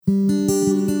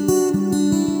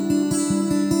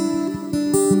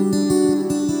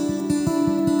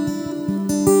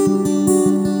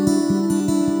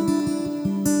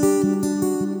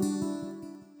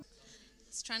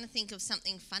of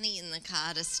something funny in the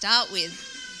car to start with.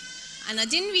 And I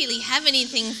didn't really have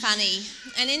anything funny.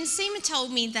 And then Seema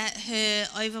told me that her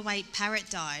overweight parrot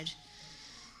died.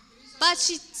 But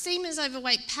Seema's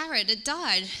overweight parrot, it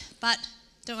died. But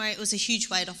don't worry, it was a huge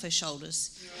weight off her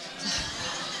shoulders.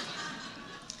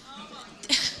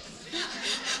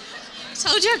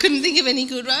 Told you I couldn't think of any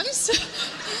good ones.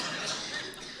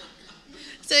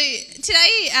 So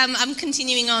today I'm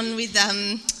continuing on with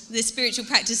the spiritual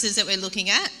practices that we're looking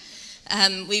at.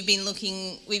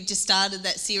 We've just started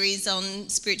that series on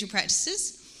spiritual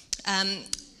practices. And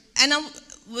I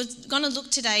was going to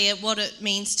look today at what it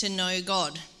means to know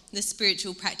God, the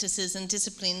spiritual practices and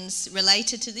disciplines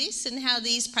related to this, and how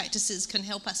these practices can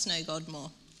help us know God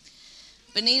more.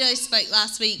 Benito spoke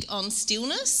last week on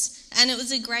stillness, and it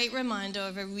was a great reminder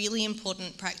of a really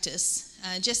important practice.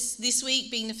 Just this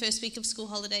week, being the first week of school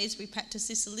holidays, we practiced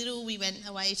this a little. We went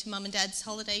away to Mum and Dad's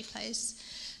holiday place.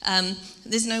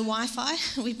 There's no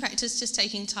Wi-Fi. We practiced just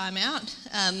taking time out.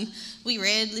 We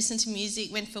read, listened to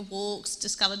music, went for walks,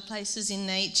 discovered places in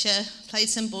nature, played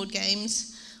some board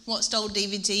games, watched old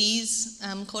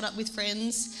DVDs, caught up with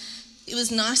friends. It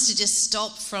was nice to just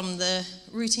stop from the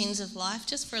routines of life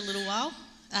just for a little while.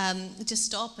 Just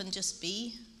stop and just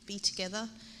be together.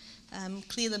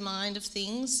 Clear the mind of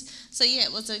things. So yeah,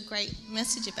 it was a great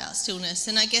message about stillness.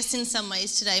 And I guess in some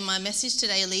ways today, my message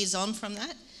today leads on from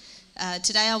that.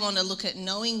 Today I want to look at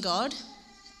knowing God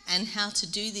and how to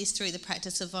do this through the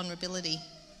practice of vulnerability.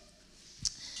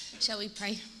 Shall we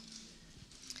pray?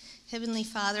 Heavenly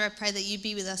Father, I pray that you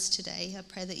be with us today. I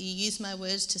pray that you use my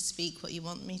words to speak what you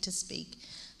want me to speak.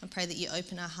 I pray that you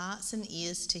open our hearts and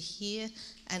ears to hear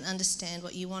and understand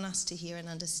what you want us to hear and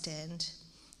understand.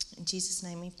 In Jesus'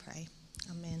 name we pray.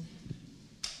 Amen.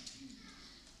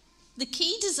 The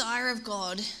key desire of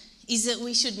God is that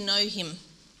we should know him.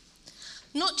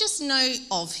 Not just know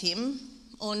of him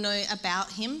or know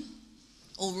about him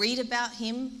or read about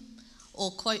him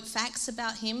or quote facts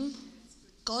about him.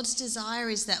 God's desire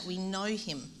is that we know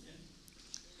him.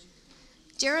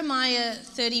 Jeremiah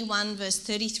 31 verse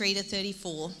 33 to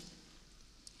 34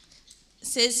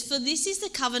 says, "For this is the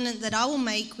covenant that I will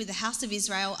make with the house of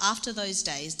Israel after those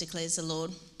days, declares the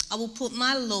Lord. I will put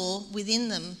my law within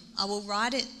them. I will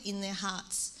write it in their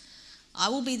hearts. I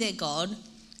will be their God,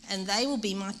 and they will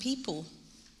be my people.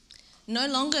 No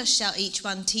longer shall each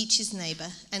one teach his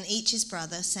neighbour and each his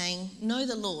brother, saying, 'Know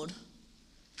the Lord,'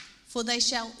 for they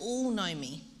shall all know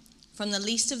me, from the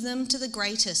least of them to the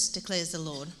greatest, declares the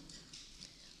Lord.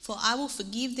 For I will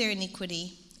forgive their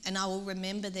iniquity, and I will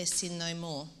remember their sin no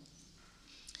more."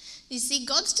 You see,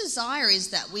 God's desire is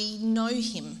that we know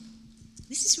him.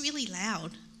 This is really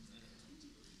loud.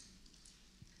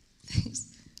 Thanks.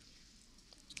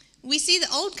 We see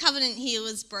the old covenant here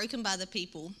was broken by the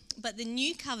people, but the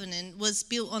new covenant was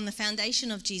built on the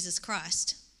foundation of Jesus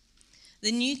Christ.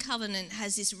 The new covenant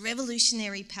has this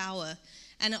revolutionary power,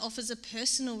 and it offers a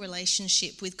personal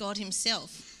relationship with God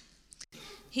himself.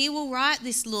 He will write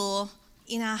this law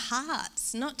in our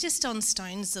hearts, not just on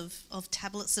stones of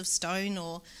tablets of stone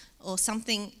or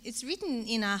something. It's written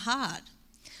in our heart.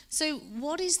 So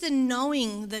what is the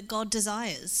knowing that God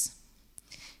desires?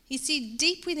 You see,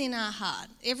 deep within our heart,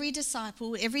 every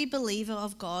disciple, every believer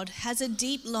of God has a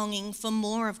deep longing for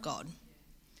more of God.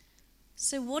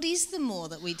 So what is the more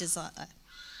that we desire?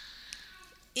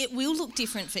 It will look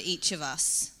different for each of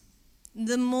us.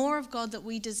 The more of God that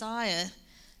we desire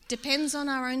depends on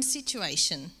our own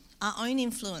situation, our own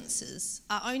influences,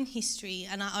 our own history,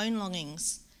 and our own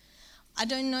longings. I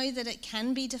don't know that it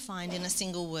can be defined in a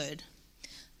single word,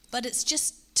 but it's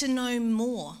just to know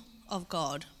more of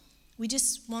God. We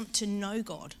just want to know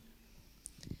God.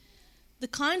 The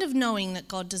kind of knowing that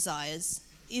God desires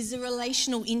is a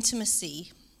relational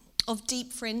intimacy of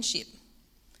deep friendship.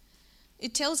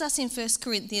 It tells us in 1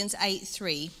 Corinthians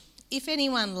 8:3, "If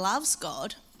anyone loves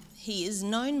God, he is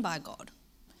known by God.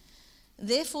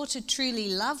 Therefore, to truly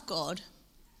love God,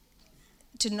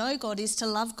 to know God is to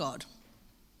love God."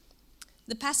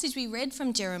 The passage we read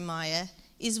from Jeremiah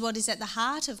is what is at the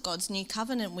heart of God's new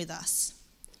covenant with us.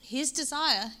 His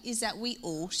desire is that we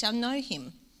all shall know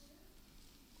him.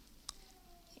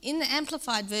 In the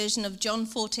Amplified version of John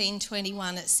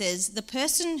 14:21, it says, "The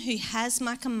person who has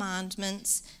my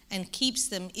commandments and keeps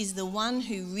them is the one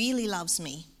who really loves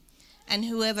me. And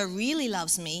whoever really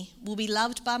loves me will be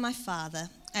loved by my Father,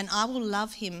 and I will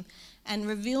love him and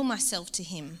reveal myself to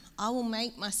him. I will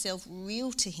make myself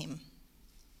real to him."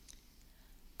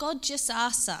 God just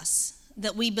asks us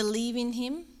that we believe in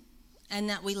him and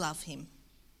that we love him.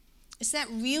 It's that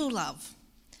real love,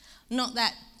 not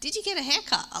that, "Did you get a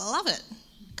haircut? I love it,"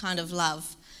 kind of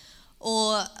love,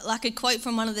 Or like a quote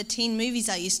from one of the teen movies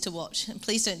I used to watch, and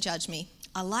please don't judge me.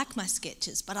 I like my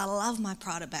Skechers, but I love my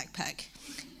Prada backpack.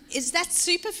 That's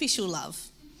superficial love.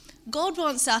 God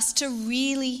wants us to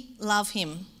really love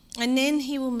him, and then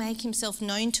he will make himself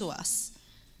known to us.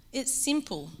 It's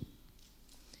simple.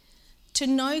 To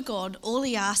know God, all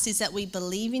he asks is that we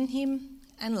believe in him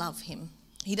and love him.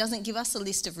 He doesn't give us a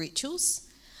list of rituals.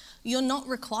 You're not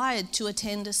required to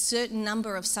attend a certain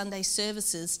number of Sunday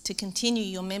services to continue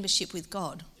your membership with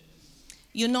God.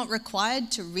 You're not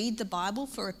required to read the Bible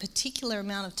for a particular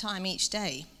amount of time each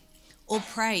day or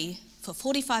pray for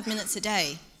 45 minutes a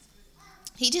day.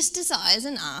 He just desires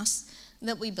and asks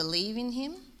that we believe in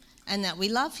him and that we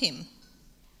love him.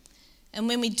 And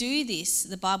when we do this,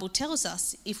 the Bible tells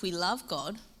us if we love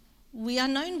God, we are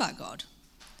known by God.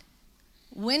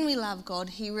 When we love God,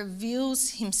 he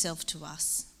reveals himself to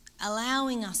us,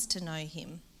 allowing us to know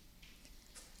him.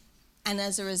 And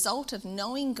as a result of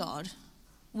knowing God,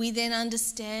 we then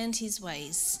understand his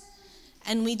ways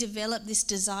and we develop this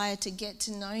desire to get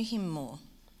to know him more,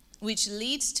 which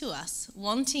leads to us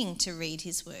wanting to read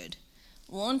his word,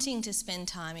 wanting to spend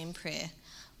time in prayer,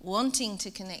 wanting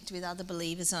to connect with other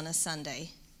believers on a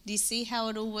Sunday. Do you see how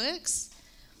it all works?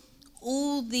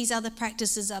 All these other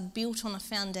practices are built on a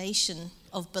foundation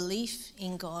of belief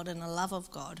in God and a love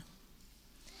of God.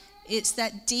 It's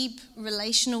that deep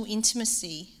relational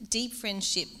intimacy, deep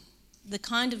friendship, the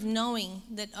kind of knowing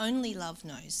that only love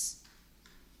knows.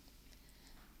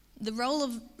 The role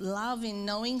of love in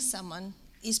knowing someone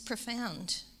is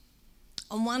profound.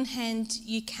 On one hand,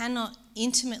 you cannot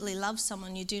intimately love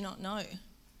someone you do not know.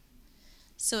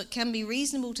 So it can be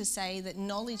reasonable to say that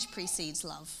knowledge precedes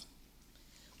love.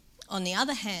 On the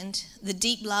other hand, the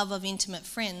deep love of intimate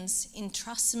friends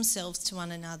entrusts themselves to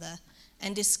one another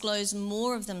and disclose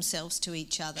more of themselves to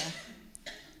each other.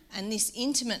 And this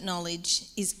intimate knowledge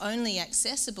is only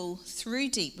accessible through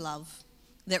deep love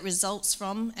that results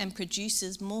from and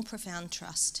produces more profound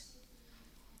trust.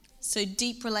 So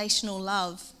deep relational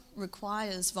love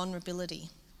requires vulnerability.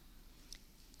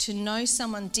 To know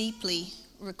someone deeply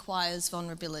requires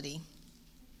vulnerability.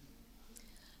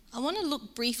 I want to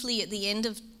look briefly at the end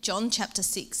of John chapter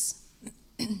 6.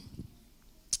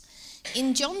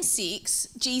 In John 6,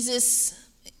 Jesus,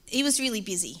 he was really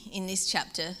busy in this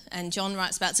chapter, and John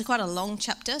writes about, it's quite a long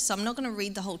chapter, so I'm not going to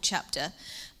read the whole chapter.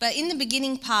 But in the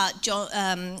beginning part,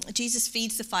 Jesus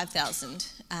feeds the 5,000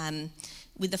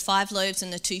 with the 5 loaves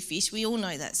and the 2 fish. We all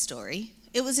know that story.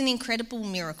 It was an incredible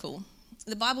miracle.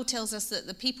 The Bible tells us that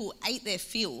the people ate their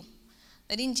fill.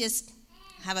 They didn't just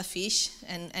have a fish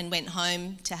and went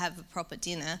home to have a proper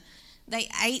dinner. They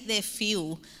ate their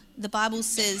fill. The Bible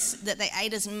says that they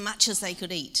ate as much as they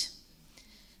could eat.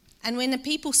 And when the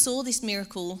people saw this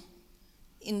miracle,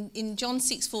 in John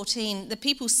 6:14, the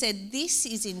people said, "This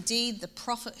is indeed the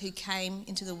prophet who came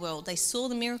into the world." They saw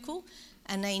the miracle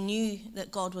and they knew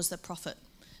that God was the prophet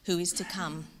who is to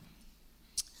come.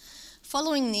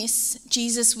 Following this,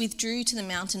 Jesus withdrew to the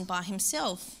mountain by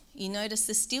himself. You notice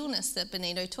the stillness that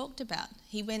Benito talked about.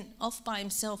 He went off by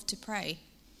himself to pray.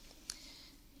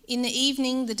 In the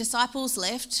evening, the disciples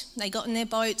left. They got in their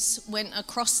boats, went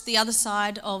across the other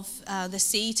side of the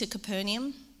sea to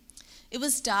Capernaum. It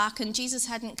was dark and Jesus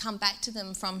hadn't come back to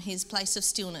them from his place of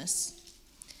stillness.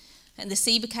 And the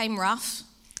sea became rough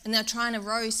and they were trying to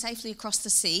row safely across the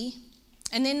sea.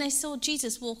 And then they saw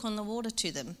Jesus walk on the water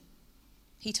to them.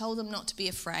 He told them not to be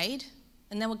afraid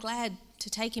and they were glad to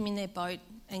take him in their boat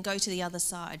and go to the other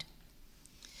side.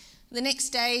 The next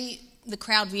day, the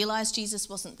crowd realised Jesus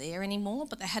wasn't there anymore,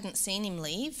 but they hadn't seen him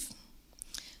leave.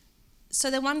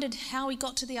 So they wondered how he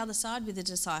got to the other side with the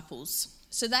disciples.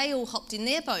 So they all hopped in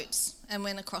their boats and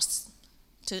went across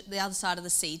to the other side of the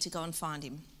sea to go and find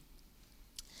him.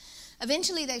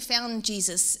 Eventually they found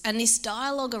Jesus, and this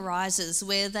dialogue arises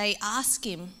where they ask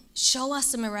him, "Show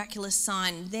us a miraculous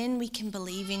sign, then we can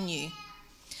believe in you."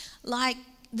 Like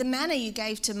the manna you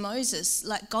gave to Moses,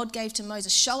 like God gave to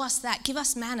Moses, show us that, give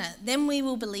us manna, then we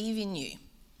will believe in you.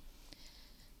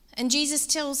 And Jesus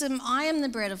tells them, "I am the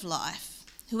bread of life.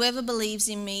 Whoever believes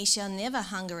in me shall never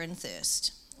hunger and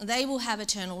thirst. They will have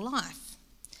eternal life."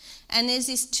 And there's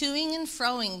this toing and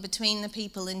froing between the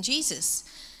people and Jesus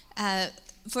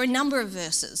for a number of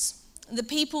verses. The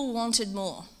people wanted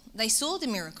more. They saw the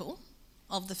miracle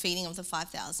of the feeding of the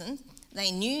 5,000. They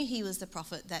knew he was the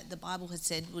prophet that the Bible had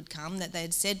said would come, that they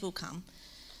had said will come.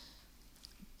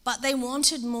 But they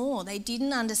wanted more. They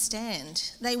didn't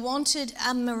understand. They wanted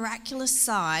a miraculous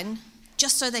sign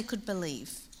just so they could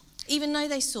believe, even though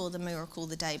they saw the miracle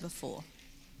the day before.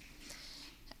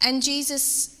 And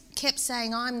Jesus kept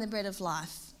saying, "I'm the bread of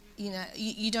life.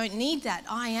 You don't need that.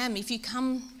 I am. If you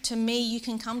come to me, you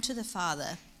can come to the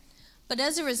Father. But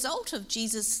as a result of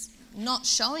Jesus not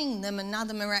showing them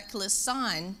another miraculous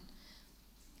sign,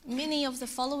 many of the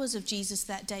followers of Jesus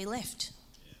that day left.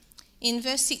 In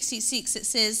verse 66 it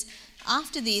says,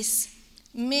 "After this,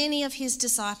 many of his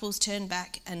disciples turned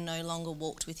back and no longer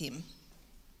walked with him."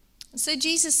 So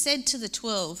Jesus said to the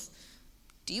 12,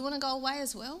 "Do you want to go away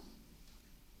as well?"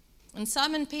 And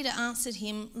Simon Peter answered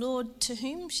him, "Lord, to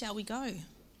whom shall we go?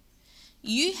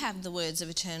 You have the words of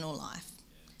eternal life.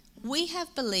 We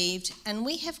have believed and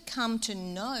we have come to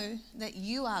know that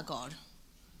you are God."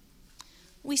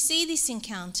 We see this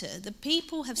encounter. The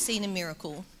people have seen a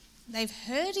miracle. They've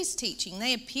heard his teaching.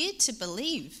 They appeared to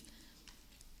believe.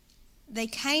 They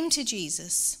came to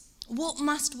Jesus. What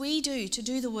must we do to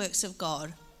do the works of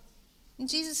God? And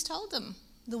Jesus told them,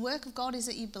 the work of God is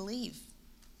that you believe.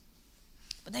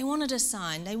 But they wanted a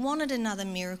sign. They wanted another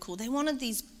miracle. They wanted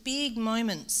these big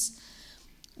moments.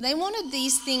 They wanted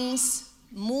these things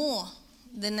more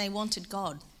than they wanted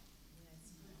God.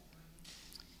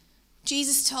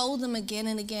 Jesus told them again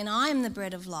and again, "I am the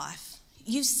bread of life.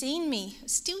 You've seen me,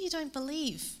 still you don't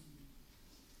believe."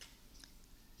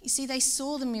 You see, they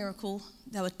saw the miracle.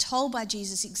 They were told by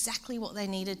Jesus exactly what they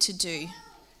needed to do.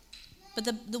 But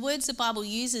the words the Bible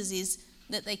uses is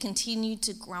that they continued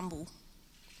to grumble.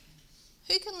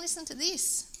 Who can listen to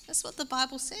this? That's what the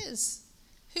Bible says.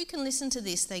 Who can listen to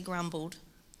this? They grumbled.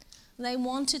 They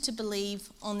wanted to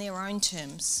believe on their own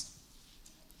terms.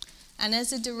 And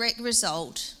as a direct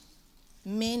result,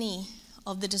 many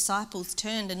of the disciples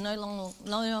turned and no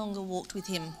longer walked with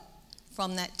him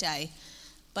from that day.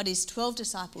 But his 12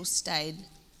 disciples stayed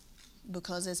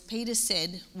because, as Peter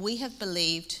said, "We have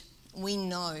believed, we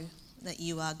know that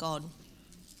you are God."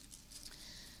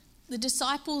 The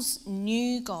disciples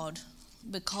knew God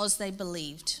because they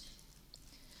believed.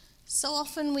 So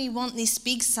often we want this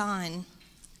big sign.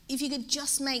 If you could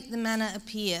just make the manna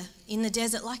appear in the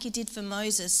desert like you did for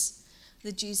Moses,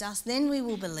 the Jews asked, then we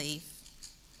will believe.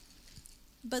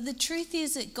 But the truth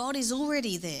is that God is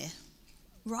already there,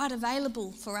 right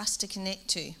available for us to connect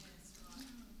to.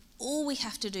 All we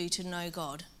have to do to know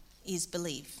God is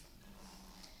believe.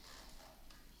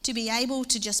 To be able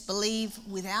to just believe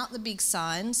without the big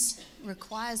signs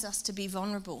requires us to be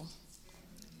vulnerable,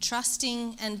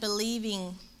 trusting and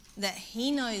believing that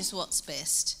he knows what's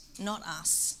best, not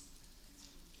us.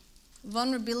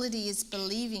 Vulnerability is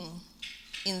believing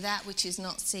in that which is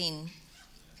not seen.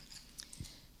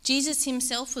 Jesus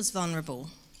himself was vulnerable.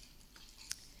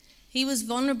 He was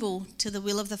vulnerable to the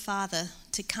will of the Father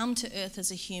to come to earth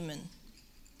as a human.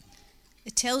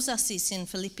 It tells us this in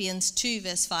Philippians 2,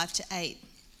 verse 5 to 8.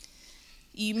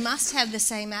 "You must have the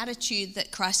same attitude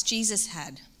that Christ Jesus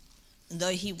had.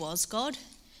 Though he was God,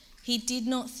 he did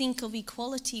not think of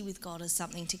equality with God as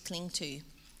something to cling to.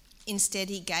 Instead,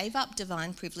 he gave up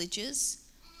divine privileges,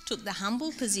 took the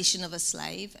humble position of a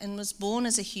slave, and was born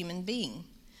as a human being.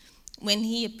 When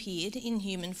he appeared in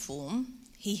human form,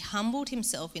 he humbled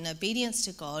himself in obedience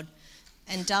to God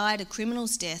and died a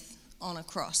criminal's death on a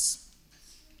cross."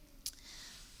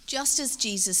 Just as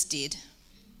Jesus did,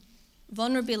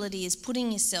 vulnerability is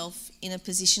putting yourself in a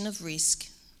position of risk,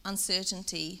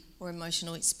 uncertainty, or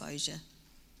emotional exposure.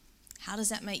 How does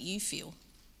that make you feel?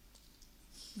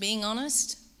 Being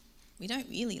honest, we don't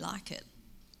really like it.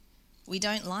 We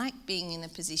don't like being in a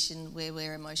position where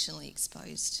we're emotionally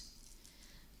exposed.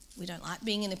 We don't like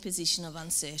being in a position of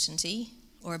uncertainty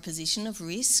or a position of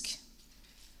risk,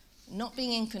 not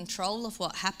being in control of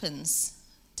what happens,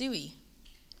 do we?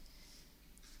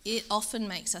 It often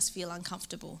makes us feel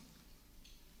uncomfortable.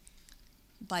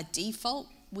 By default,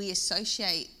 we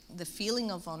associate the feeling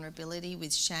of vulnerability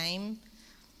with shame,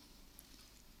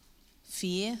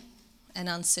 fear, and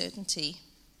uncertainty,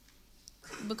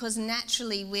 because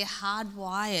naturally we're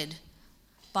hardwired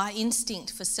by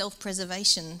instinct for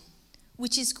self-preservation,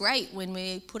 which is great when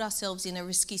we put ourselves in a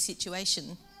risky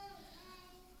situation.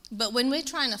 But when we're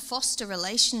trying to foster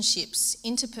relationships,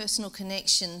 interpersonal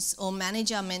connections, or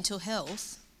manage our mental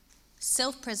health,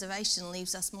 self-preservation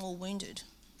leaves us more wounded.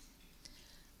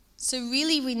 So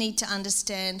really we need to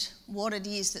understand what it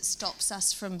is that stops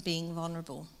us from being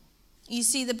vulnerable. You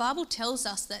see, the Bible tells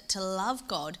us that to love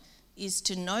God is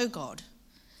to know God.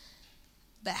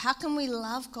 But how can we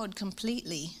love God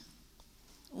completely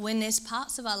when there's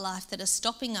parts of our life that are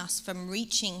stopping us from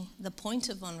reaching the point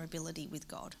of vulnerability with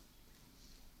God?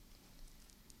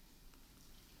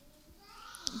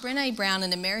 Brené Brown,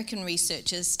 an American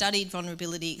researcher, studied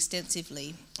vulnerability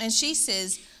extensively, and she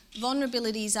says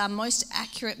vulnerability is our most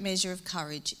accurate measure of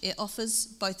courage. It offers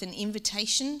both an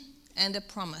invitation and a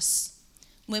promise.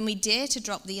 When we dare to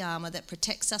drop the armour that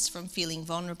protects us from feeling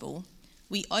vulnerable,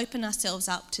 we open ourselves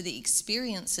up to the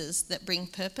experiences that bring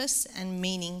purpose and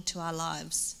meaning to our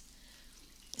lives.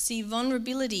 See,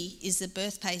 vulnerability is the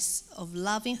birthplace of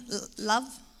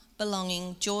love,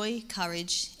 belonging, joy,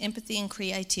 courage, empathy and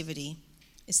creativity.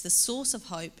 It's the source of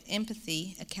hope,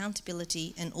 empathy,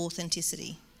 accountability and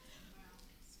authenticity.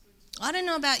 I don't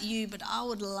know about you, but I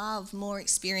would love more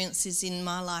experiences in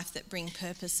my life that bring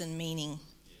purpose and meaning,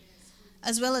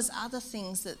 as well as other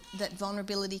things that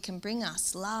vulnerability can bring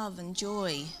us: love and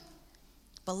joy,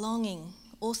 belonging,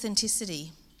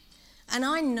 authenticity. And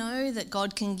I know that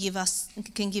God can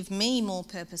give me more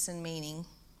purpose and meaning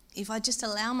if I just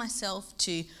allow myself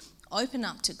to open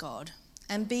up to God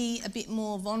and be a bit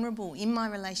more vulnerable in my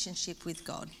relationship with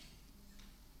God.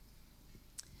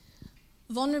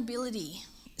 Vulnerability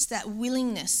is that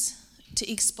willingness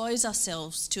to expose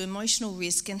ourselves to emotional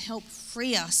risk and help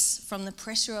free us from the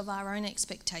pressure of our own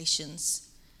expectations.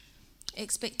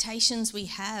 Expectations we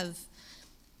have,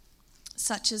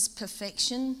 such as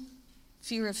perfection,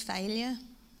 fear of failure,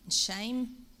 and shame.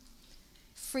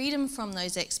 Freedom from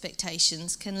those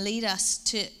expectations can lead us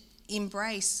to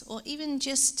embrace or even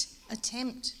just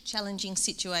attempt challenging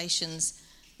situations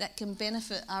that can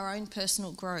benefit our own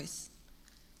personal growth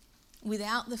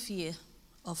without the fear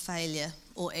of failure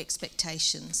or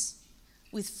expectations,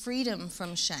 with freedom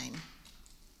from shame.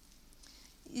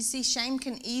 You see, shame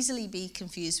can easily be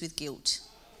confused with guilt.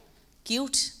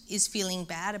 Guilt is feeling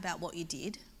bad about what you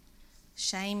did.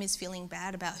 Shame is feeling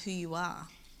bad about who you are.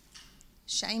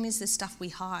 Shame is the stuff we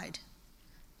hide,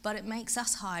 but it makes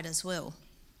us hide as well.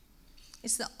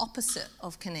 It's the opposite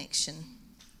of connection.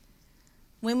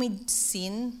 When we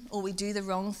sin or we do the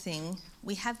wrong thing,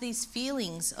 we have these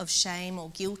feelings of shame or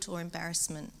guilt or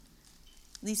embarrassment.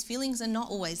 These feelings are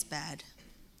not always bad.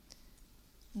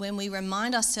 When we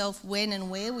remind ourselves when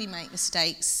and where we make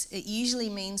mistakes, it usually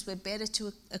means we're better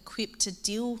equipped to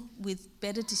deal with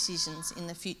better decisions in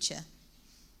the future.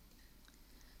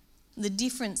 The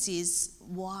difference is,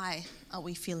 why are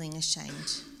we feeling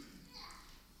ashamed?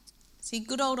 See,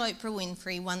 good old Oprah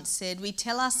Winfrey once said, "We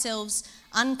tell ourselves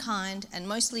unkind and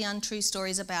mostly untrue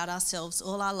stories about ourselves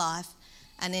all our life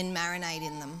and then marinate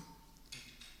in them."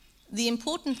 The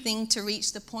important thing to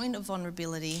reach the point of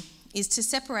vulnerability is to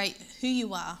separate who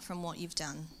you are from what you've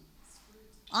done.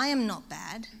 I am not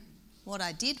bad. What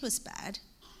I did was bad.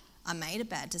 I made a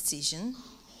bad decision.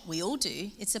 We all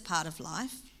do. It's a part of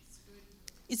life.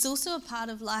 It's also a part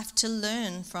of life to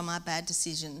learn from our bad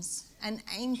decisions and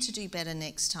aim to do better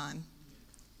next time.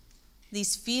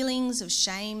 These feelings of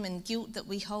shame and guilt that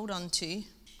we hold on to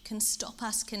can stop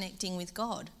us connecting with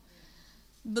God.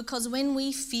 Because when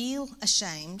we feel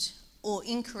ashamed or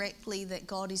incorrectly that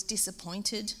God is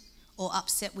disappointed or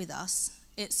upset with us,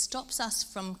 it stops us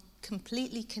from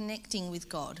completely connecting with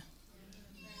God.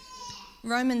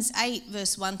 Romans 8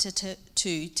 verse 1 to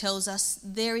 2 tells us,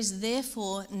 "There is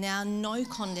therefore now no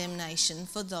condemnation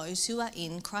for those who are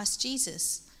in Christ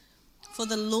Jesus. For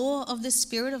the law of the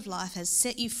Spirit of life has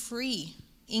set you free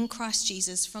in Christ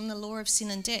Jesus from the law of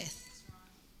sin and death."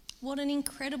 What an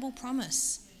incredible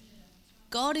promise.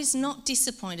 God is not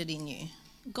disappointed in you.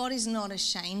 God is not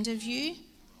ashamed of you.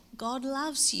 God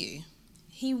loves you.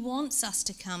 He wants us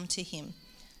to come to him,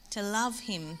 to love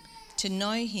him, to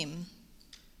know him.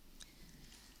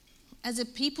 As a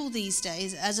people these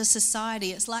days, as a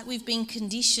society, it's like we've been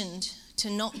conditioned to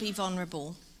not be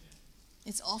vulnerable.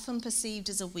 It's often perceived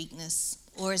as a weakness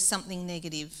or as something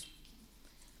negative.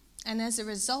 And as a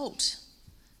result,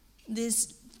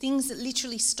 there's things that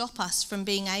literally stop us from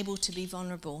being able to be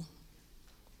vulnerable.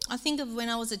 I think of when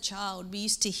I was a child, we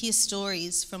used to hear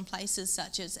stories from places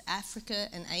such as Africa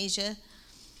and Asia,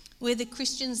 where the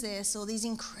Christians there saw these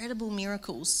incredible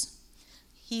miracles,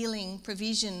 healing,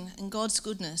 provision, and God's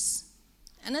goodness.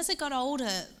 And as I got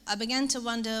older, I began to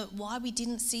wonder why we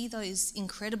didn't see those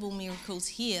incredible miracles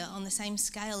here on the same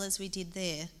scale as we did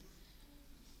there.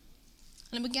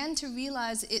 And I began to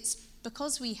realise it's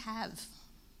because we have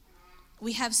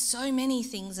so many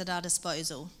things at our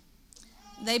disposal.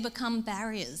 They become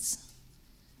barriers.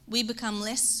 We become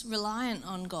less reliant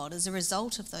on God as a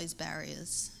result of those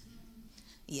barriers.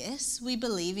 Yes, we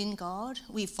believe in God,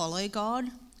 we follow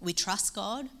God, we trust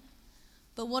God.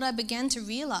 But what I began to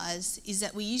realise is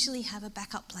that we usually have a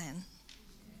backup plan.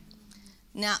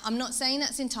 Now, I'm not saying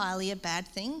that's entirely a bad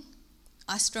thing.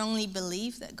 I strongly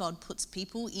believe that God puts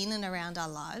people in and around our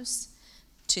lives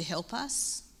to help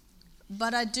us.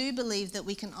 But I do believe that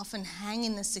we can often hang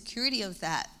in the security of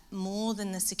that more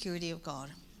than the security of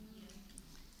God.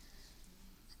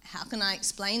 How can I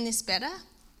explain this better?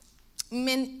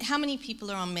 How many people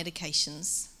are on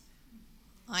medications?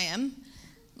 I am.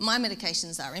 My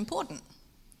medications are important.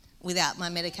 Without my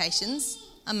medications,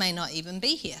 I may not even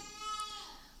be here.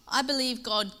 I believe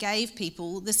God gave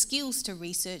people the skills to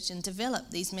research and develop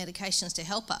these medications to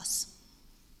help us.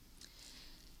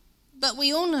 But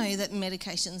we all know that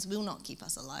medications will not keep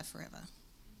us alive forever.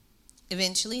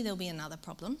 Eventually there'll be another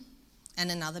problem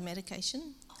and another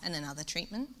medication and another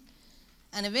treatment.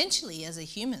 And eventually, as a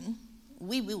human,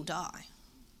 we will die.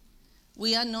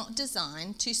 We are not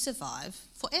designed to survive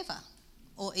forever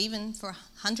or even for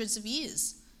hundreds of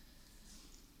years.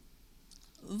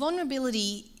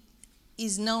 Vulnerability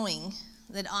is knowing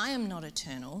that I am not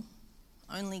eternal,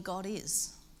 only God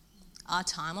is. Our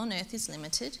time on earth is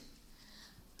limited,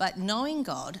 but knowing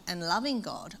God and loving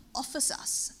God offers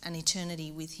us an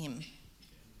eternity with him.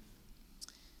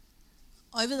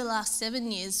 Over the last 7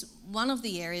 years, one of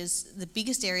the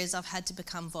biggest areas I've had to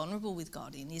become vulnerable with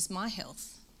God in is my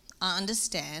health. I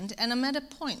understand, and I'm at a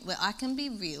point where I can be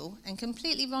real and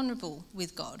completely vulnerable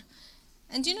with God.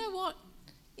 And do you know what?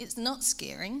 It's not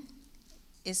scaring.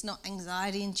 It's not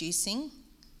anxiety-inducing.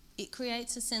 It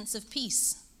creates a sense of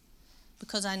peace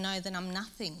because I know that I'm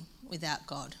nothing without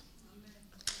God.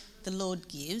 The Lord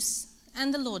gives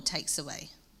and the Lord takes away.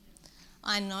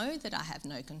 I know that I have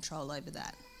no control over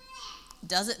that.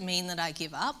 Does it mean that I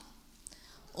give up,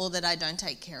 or that I don't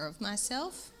take care of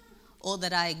myself, or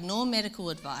that I ignore medical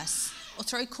advice, or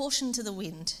throw caution to the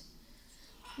wind?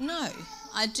 No,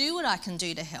 I do what I can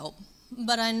do to help,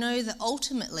 but I know that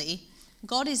ultimately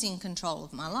God is in control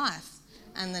of my life,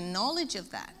 and the knowledge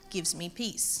of that gives me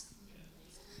peace.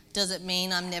 Does it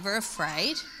mean I'm never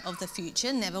afraid of the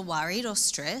future, never worried or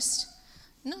stressed?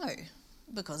 No,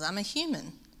 because I'm a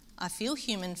human. I feel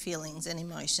human feelings and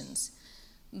emotions.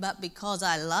 But because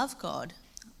I love God,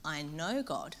 I know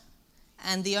God,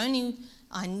 and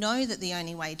I know that the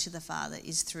only way to the Father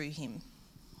is through him.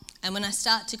 And when I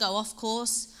start to go off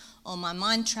course, or my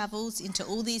mind travels into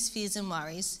all these fears and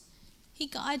worries, he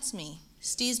guides me,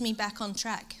 steers me back on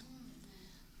track.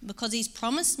 Because he's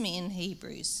promised me in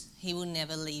Hebrews, he will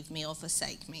never leave me or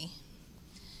forsake me.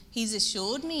 He's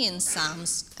assured me in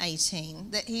Psalms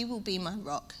 18 that he will be my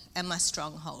rock and my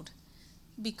stronghold.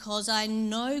 Because I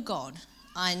know God,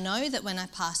 I know that when I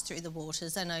pass through the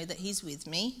waters, I know that he's with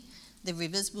me. The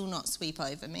rivers will not sweep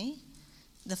over me.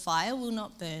 The fire will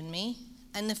not burn me,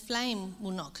 and the flame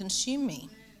will not consume me.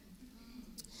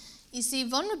 You see,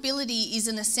 vulnerability is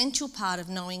an essential part of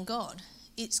knowing God.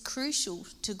 It's crucial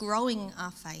to growing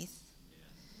our faith.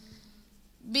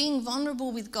 Being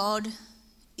vulnerable with God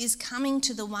is coming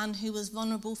to the one who was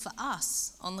vulnerable for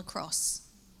us on the cross.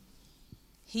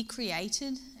 He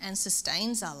created and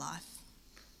sustains our life.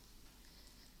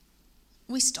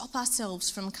 We stop ourselves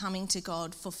from coming to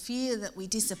God for fear that we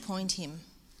disappoint him,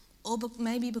 or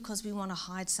maybe because we want to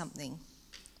hide something.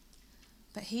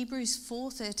 But Hebrews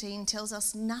 4:13 tells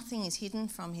us nothing is hidden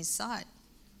from his sight.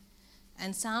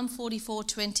 And Psalm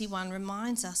 44:21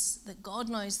 reminds us that God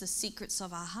knows the secrets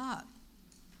of our heart.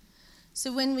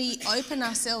 So when we open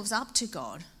ourselves up to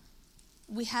God,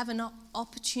 we have an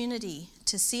opportunity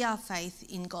to see our faith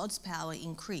in God's power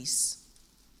increase.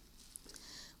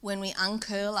 When we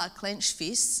uncurl our clenched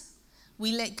fists,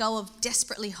 we let go of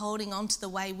desperately holding on to the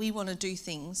way we want to do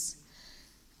things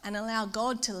and allow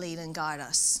God to lead and guide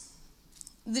us.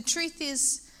 The truth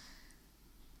is,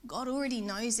 God already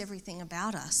knows everything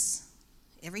about us.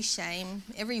 Every shame,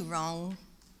 every wrong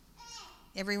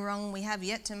we have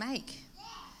yet to make.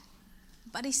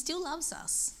 But he still loves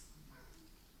us.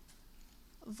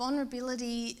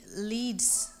 Vulnerability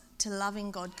leads to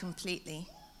loving God completely.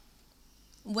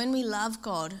 When we love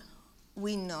God,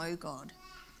 we know God,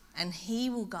 and he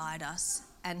will guide us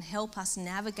and help us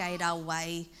navigate our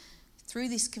way through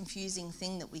this confusing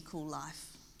thing that we call life.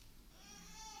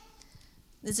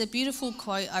 There's a beautiful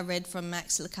quote I read from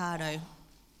Max Lucado.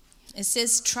 It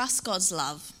says, "Trust God's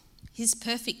love, his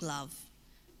perfect love.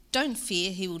 Don't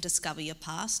fear he will discover your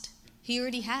past. He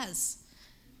already has.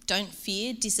 Don't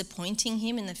fear disappointing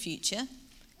him in the future.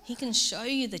 He can show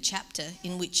you the chapter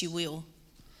in which you will.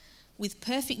 With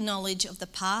perfect knowledge of the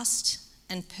past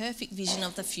and perfect vision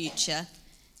of the future,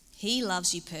 he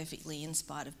loves you perfectly in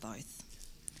spite of both."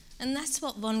 And that's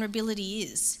what vulnerability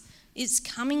is. It's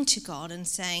coming to God and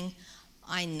saying,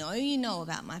 I know you know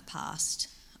about my past.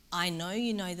 I know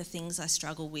you know the things I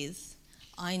struggle with.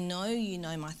 I know you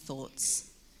know my thoughts.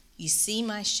 You see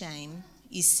my shame.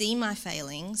 You see my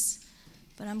failings.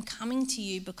 But I'm coming to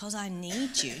you because I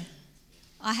need you.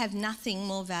 I have nothing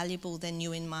more valuable than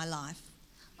you in my life.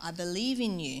 I believe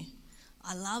in you.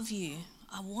 I love you.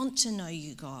 I want to know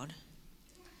you, God.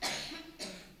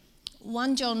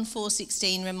 1 John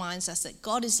 4:16 reminds us that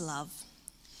God is love.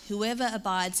 Whoever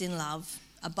abides in love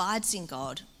abides in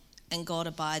God, and God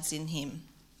abides in him.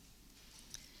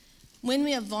 When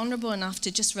we are vulnerable enough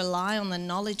to just rely on the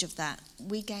knowledge of that,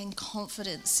 we gain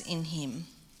confidence in him.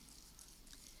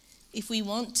 If we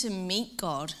want to meet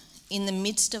God in the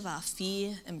midst of our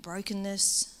fear and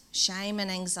brokenness, shame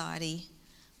and anxiety,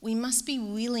 we must be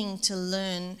willing to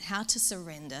learn how to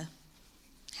surrender,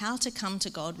 how to come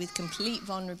to God with complete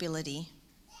vulnerability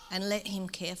and let him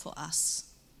care for us.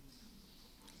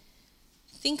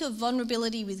 Think of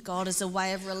vulnerability with God as a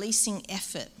way of releasing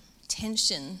effort,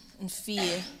 tension and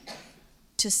fear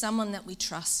to someone that we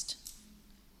trust.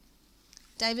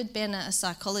 David Benner, a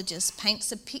psychologist,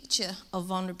 paints a picture of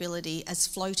vulnerability as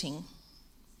floating.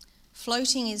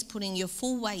 Floating is putting your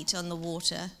full weight on the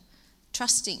water,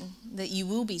 trusting that you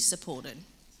will be supported.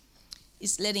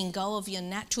 It's letting go of your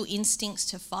natural instincts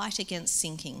to fight against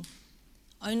sinking.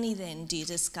 Only then do you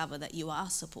discover that you are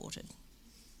supported.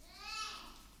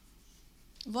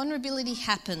 Vulnerability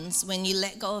happens when you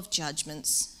let go of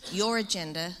judgments, your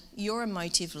agenda, your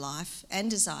emotive life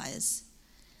and desires.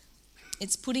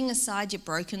 It's putting aside your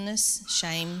brokenness,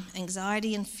 shame,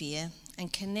 anxiety and fear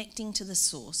and connecting to the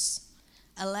source,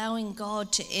 allowing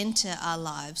God to enter our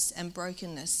lives and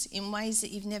brokenness in ways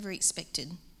that you've never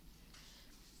expected.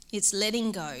 It's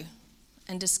letting go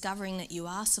and discovering that you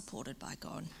are supported by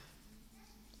God.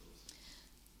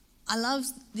 I love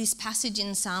this passage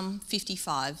in Psalm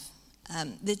 55.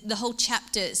 The whole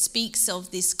chapter speaks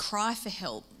of this cry for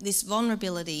help, this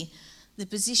vulnerability, the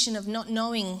position of not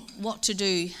knowing what to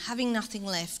do, having nothing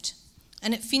left.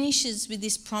 And it finishes with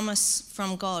this promise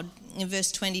from God in verse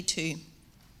 22.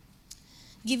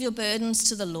 Give your burdens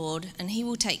to the Lord and he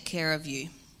will take care of you.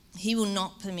 He will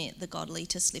not permit the godly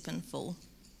to slip and fall.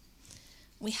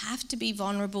 We have to be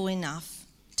vulnerable enough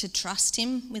to trust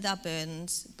him with our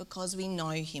burdens because we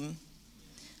know him.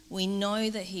 We know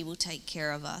that he will take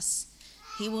care of us.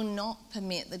 He will not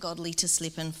permit the godly to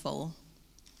slip and fall.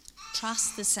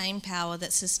 Trust the same power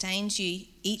that sustains you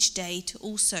each day to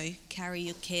also carry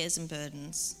your cares and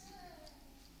burdens.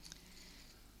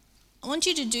 I want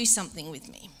you to do something with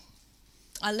me.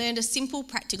 I learned a simple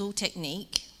practical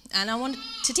technique and I want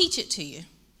to teach it to you.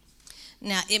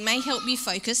 Now, it may help you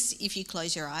focus if you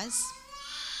close your eyes.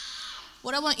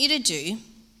 What I want you to do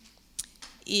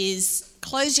is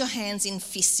close your hands in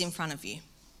fists in front of you.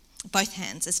 Both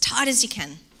hands, as tight as you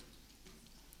can.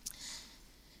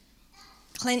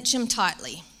 Clench them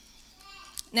tightly.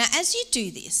 Now, as you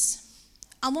do this,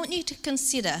 I want you to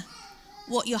consider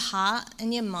what your heart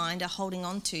and your mind are holding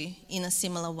on to in a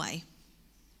similar way.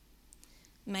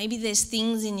 Maybe there's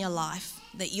things in your life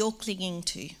that you're clinging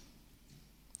to.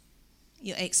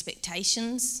 Your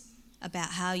expectations about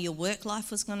how your work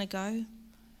life was going to go.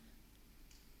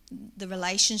 The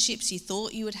relationships you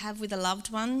thought you would have with a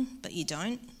loved one, but you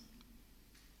don't.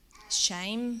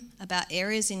 Shame about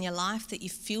areas in your life that you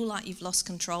feel like you've lost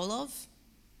control of.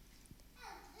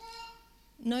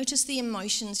 Notice the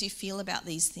emotions you feel about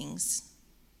these things.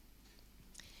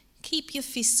 Keep your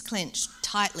fists clenched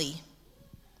tightly.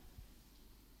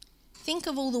 Think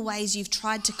of all the ways you've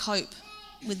tried to cope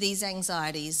with these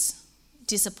anxieties,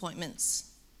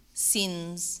 disappointments,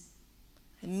 sins,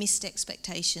 and missed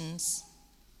expectations.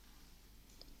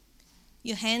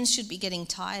 Your hands should be getting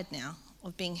tired now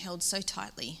of being held so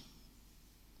tightly.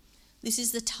 This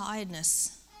is the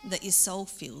tiredness that your soul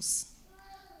feels,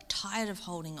 tired of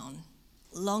holding on,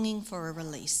 longing for a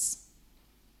release.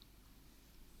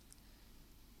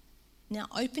 Now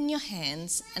open your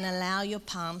hands and allow your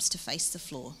palms to face the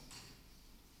floor.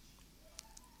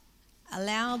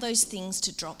 Allow those things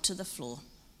to drop to the floor.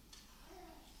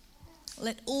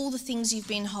 Let all the things you've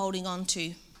been holding on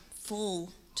to fall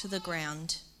to the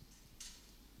ground.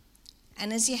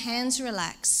 And as your hands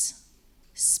relax,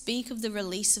 speak of the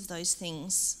release of those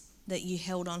things that you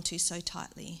held on to so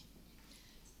tightly.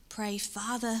 Pray,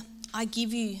 Father, I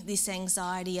give you this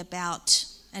anxiety about,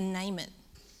 and name it,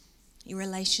 your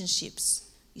relationships,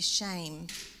 your shame,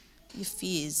 your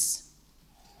fears.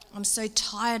 I'm so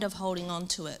tired of holding on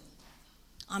to it.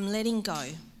 I'm letting go.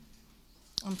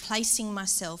 I'm placing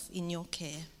myself in your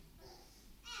care.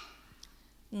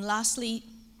 And lastly,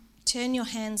 turn your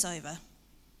hands over.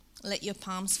 Let your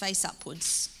palms face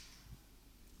upwards.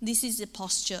 This is the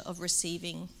posture of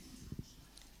receiving.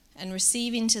 And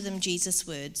receive into them Jesus'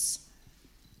 words.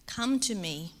 Come to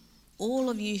me, all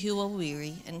of you who are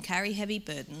weary and carry heavy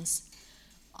burdens.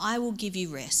 I will give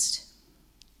you rest.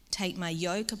 Take my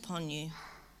yoke upon you.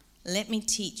 Let me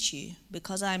teach you,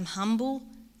 because I am humble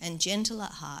and gentle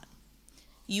at heart.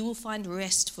 You will find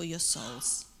rest for your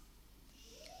souls.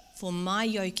 For my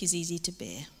yoke is easy to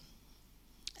bear,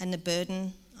 and the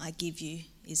burden I give you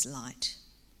is light.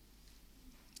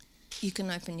 You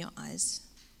can open your eyes.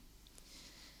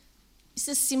 It's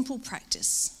a simple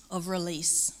practice of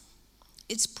release,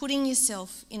 It's putting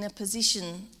yourself in a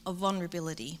position of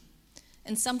vulnerability.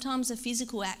 And sometimes a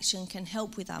physical action can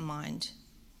help with our mind.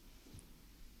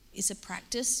 It's a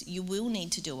practice you will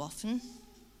need to do often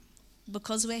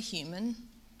because we're human.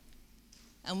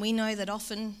 And we know that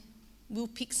often we'll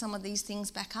pick some of these things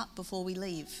back up before we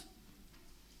leave.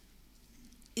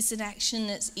 It's an action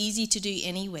that's easy to do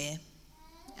anywhere,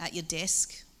 at your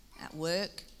desk, at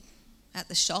work, at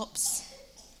the shops,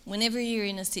 whenever you're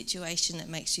in a situation that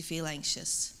makes you feel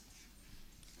anxious.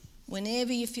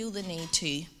 Whenever you feel the need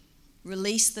to,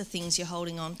 release the things you're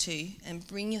holding on to and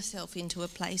bring yourself into a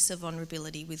place of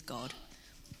vulnerability with God.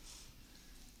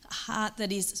 A heart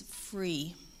that is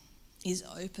free is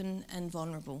open and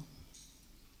vulnerable.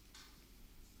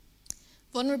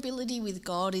 Vulnerability with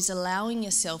God is allowing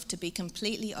yourself to be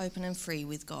completely open and free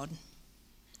with God.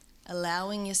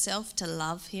 Allowing yourself to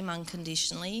love him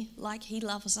unconditionally like he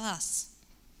loves us.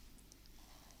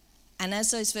 And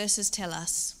as those verses tell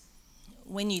us,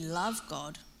 when you love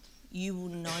God, you will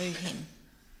know him.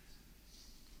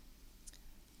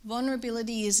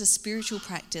 Vulnerability is a spiritual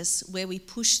practice where we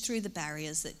push through the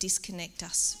barriers that disconnect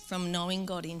us from knowing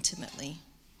God intimately.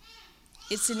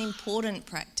 It's an important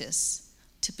practice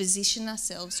to position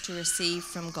ourselves to receive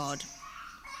from God,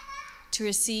 to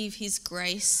receive his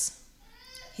grace,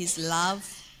 his love,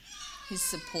 his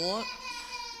support,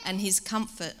 and his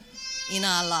comfort in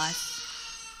our life.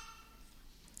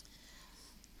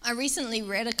 I recently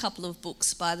read a couple of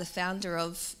books by the founder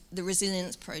of the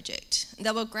Resilience Project.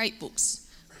 They were great books.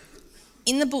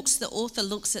 In the books, the author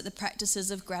looks at the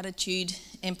practices of gratitude,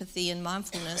 empathy, and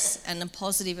mindfulness and the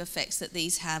positive effects that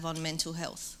these have on mental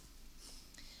health.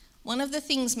 One of the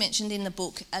things mentioned in the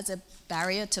book as a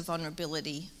barrier to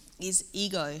vulnerability is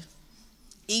ego.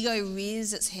 Ego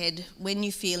rears its head when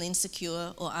you feel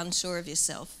insecure or unsure of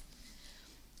yourself.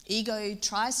 Ego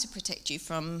tries to protect you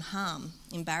from harm,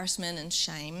 embarrassment, and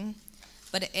shame,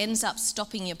 but it ends up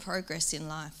stopping your progress in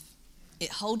life. It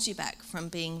holds you back from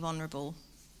being vulnerable.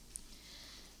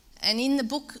 And in the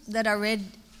book that I read,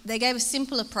 they gave a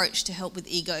simple approach to help with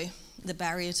ego, the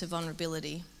barrier to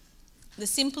vulnerability. The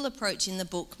simple approach in the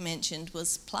book mentioned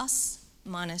was plus,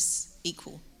 minus,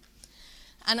 equal.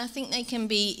 And I think they can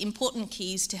be important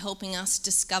keys to helping us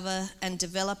discover and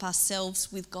develop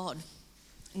ourselves with God,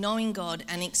 knowing God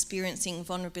and experiencing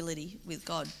vulnerability with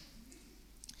God.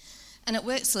 And it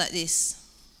works like this.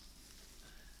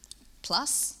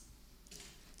 Plus,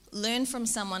 learn from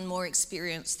someone more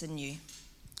experienced than you.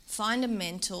 Find a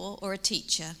mentor or a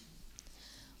teacher.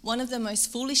 One of the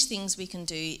most foolish things we can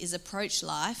do is approach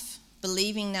life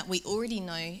believing that we already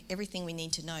know everything we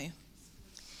need to know.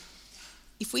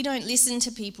 If we don't listen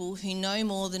to people who know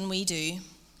more than we do,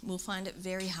 we'll find it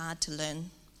very hard to learn.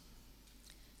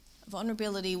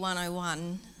 Vulnerability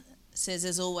 101 says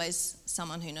there's always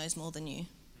someone who knows more than you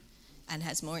and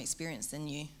has more experience than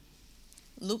you.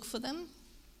 Look for them,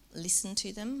 listen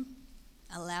to them,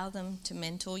 allow them to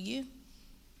mentor you.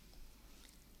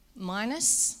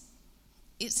 Minus,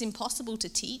 it's impossible to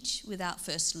teach without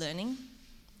first learning.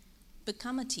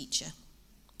 Become a teacher.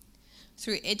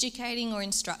 Through educating or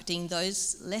instructing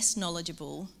those less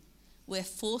knowledgeable, we're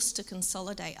forced to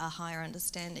consolidate our higher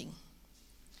understanding.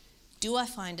 Do I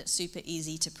find it super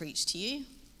easy to preach to you?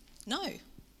 No.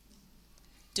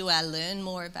 Do I learn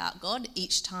more about God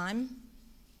each time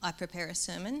I prepare a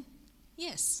sermon?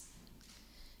 Yes.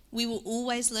 We will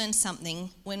always learn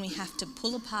something when we have to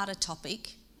pull apart a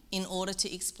topic in order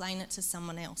to explain it to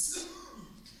someone else.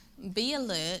 Be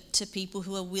alert to people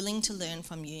who are willing to learn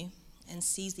from you and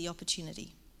seize the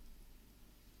opportunity.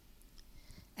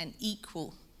 And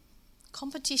equal.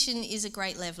 Competition is a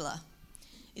great leveler.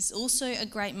 It's also a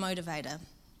great motivator.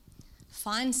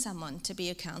 Find someone to be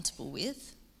accountable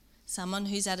with, someone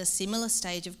who's at a similar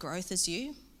stage of growth as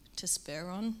you, to spur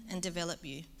on and develop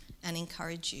you and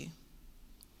encourage you.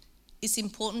 It's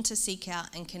important to seek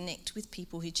out and connect with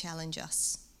people who challenge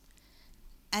us.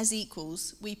 As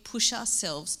equals, we push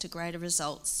ourselves to greater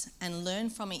results and learn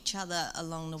from each other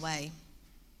along the way.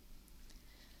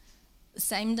 The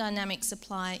same dynamics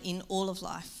apply in all of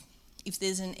life. If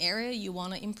there's an area you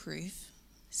want to improve,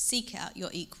 seek out your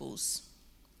equals.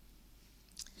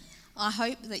 I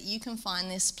hope that you can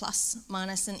find this plus,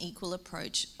 minus, and equal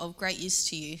approach of great use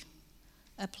to you.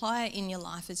 Apply it in your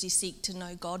life as you seek to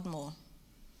know God more,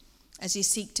 as you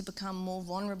seek to become more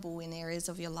vulnerable in areas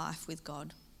of your life with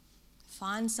God.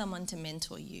 Find someone to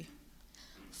mentor you.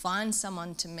 Find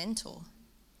someone to mentor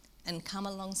and come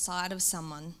alongside of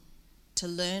someone to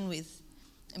learn with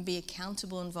and be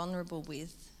accountable and vulnerable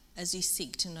with as you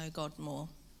seek to know God more.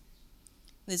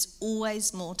 There's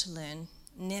always more to learn.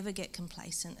 Never get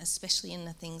complacent, especially in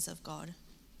the things of God.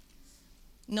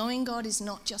 Knowing God is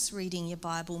not just reading your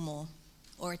Bible more,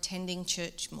 or attending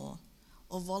church more,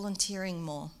 or volunteering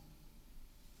more.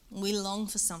 We long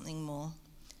for something more,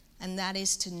 and that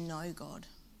is to know God,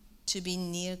 to be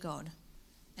near God,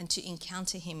 and to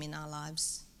encounter him in our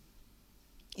lives.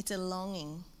 It's a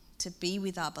longing to be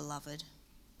with our beloved,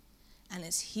 and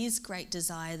it's his great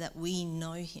desire that we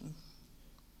know him.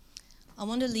 I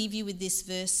want to leave you with this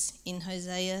verse in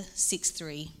Hosea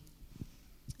 6:3.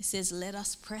 It says, "Let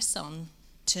us press on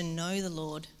to know the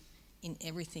Lord in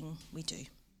everything we do."